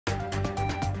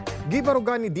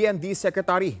Gibarugan ni DND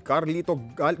Secretary Carlito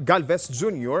Galvez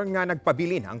Jr. nga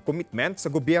nagpabilin ang commitment sa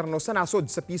gobyerno sa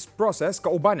nasod sa peace process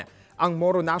kauban ang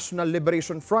Moro National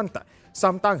Liberation Front.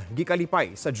 Samtang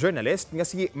gikalipay sa journalist nga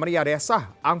si Maria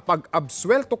Ressa ang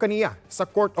pag-absuelto kaniya sa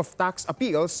Court of Tax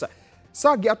Appeals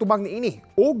sa giatubang niini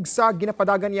ug sa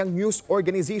ginapadagan niyang news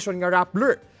organization nga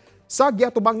Rappler. Sa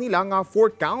giatubang nila nga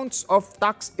 4 counts of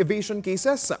tax evasion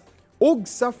cases ug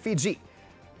sa Fiji.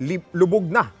 Lubog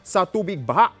na sa tubig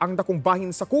baha ang dakong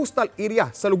bahin sa coastal area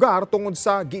sa lugar tungod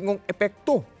sa giingong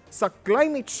epekto sa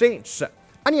climate change.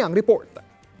 Ani ang report?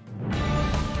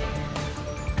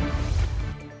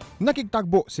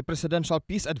 Nakigtagbo si Presidential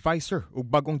Peace Advisor ug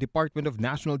bagong Department of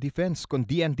National Defense kon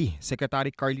DND Secretary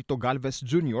Carlito Galvez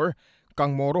Jr.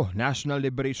 kang Moro National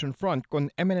Liberation Front kon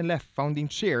MNLF Founding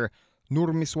Chair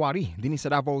Misuari dinhi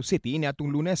sa Davao City niadtong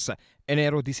Lunes,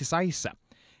 Enero 16.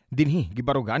 Dinhi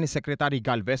gibarugan ni Secretary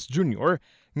Galvez Jr.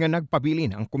 nga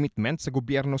nagpabilin ang commitment sa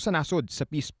gobyerno sa nasod sa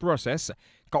peace process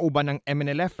kauban ng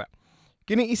MNLF.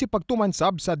 Kini isip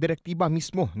pagtumansab sa direktiba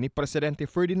mismo ni Presidente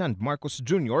Ferdinand Marcos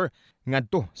Jr.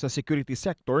 ngadto sa security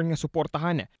sector nga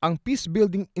suportahan ang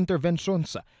peace-building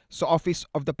interventions sa Office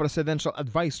of the Presidential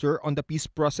Advisor on the Peace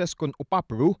Process kon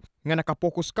UPAPRO nga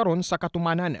nakapokus karon sa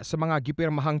katumanan sa mga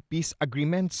gipirmahang peace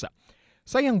agreements.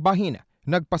 Sayang bahin,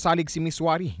 nagpasalig si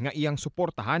Misuari nga iyang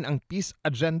suportahan ang peace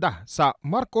agenda sa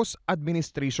Marcos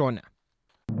administration.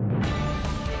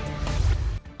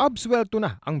 Absuelto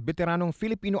na ang veteranong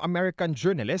Filipino-American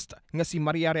journalist nga si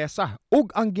Maria Ressa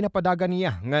ug ang ginapadagan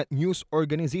niya nga news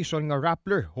organization nga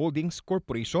Rappler Holdings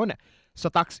Corporation sa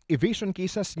tax evasion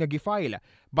cases nga gifile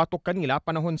batok kanila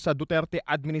panahon sa Duterte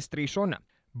administration.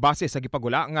 Base sa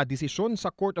gipagula nga desisyon sa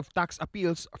Court of Tax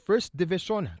Appeals First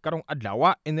Division karong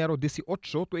adlaw Enero 18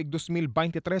 tuig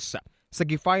 2023 sa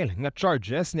gifile nga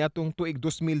charges niadtong tuig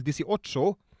 2018,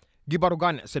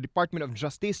 gibarugan sa Department of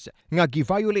Justice nga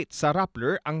gi-violate sa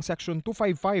Rappler ang Section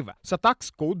 255 sa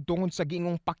Tax Code tungod sa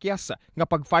giingong pakyas nga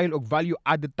pag-file og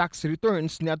value-added tax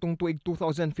returns niadtong tuig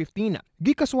 2015.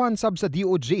 Gikasuhan sab sa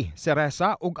DOJ si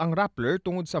Ressa ug ang Rappler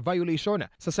tungod sa violation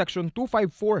sa Section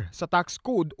 254 sa Tax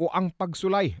Code o ang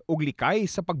pagsulay og likay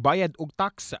sa pagbayad og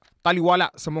tax. Taliwala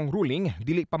sa mong ruling,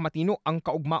 dili pa matino ang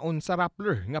kaugmaon sa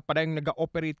Rappler nga padayong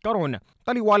naga-operate karon.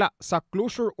 Taliwala sa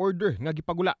closure order nga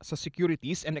gipagula sa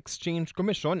Securities and Exchange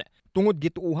Commission tungod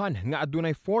gituuhan nga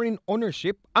adunay foreign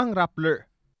ownership ang Rappler.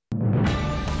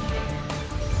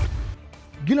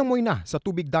 Gilamoy na sa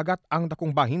tubig dagat ang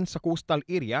dakong bahin sa coastal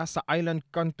area sa island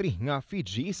country nga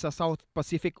Fiji sa South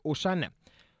Pacific Ocean.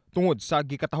 Tungod sa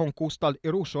gikatahong coastal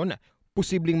erosion,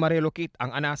 posibleng ma-relocate ang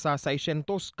ana sa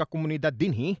 600 ka komunidad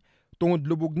dinhi tungod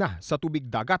lubog na sa tubig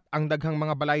dagat ang daghang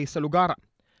mga balay sa lugar.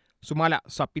 Sumala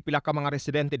sa pipila ka mga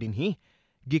residente dinhi,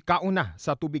 gikaon na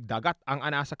sa tubig dagat ang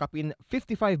ana sa kapin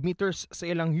 55 meters sa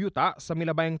ilang yuta sa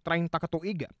milabayng 30 ka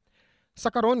tuig. Sa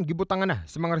karon gibutangan na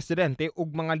sa mga residente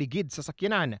ug mga ligid sa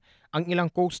sakyanan ang ilang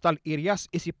coastal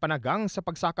areas isip panagang sa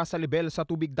pagsaka sa lebel sa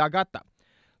tubig dagat.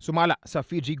 Sumala sa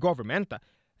Fiji government,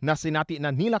 nasinati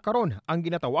na nila karon ang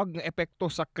ginatawag nga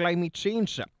epekto sa climate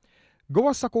change.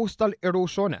 Gawas sa coastal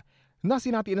erosion,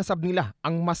 nasinati na sab nila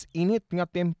ang mas init nga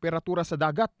temperatura sa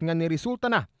dagat nga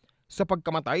niresulta na sa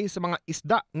pagkamatay sa mga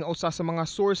isda nga usa sa mga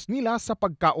source nila sa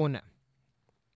pagkaon.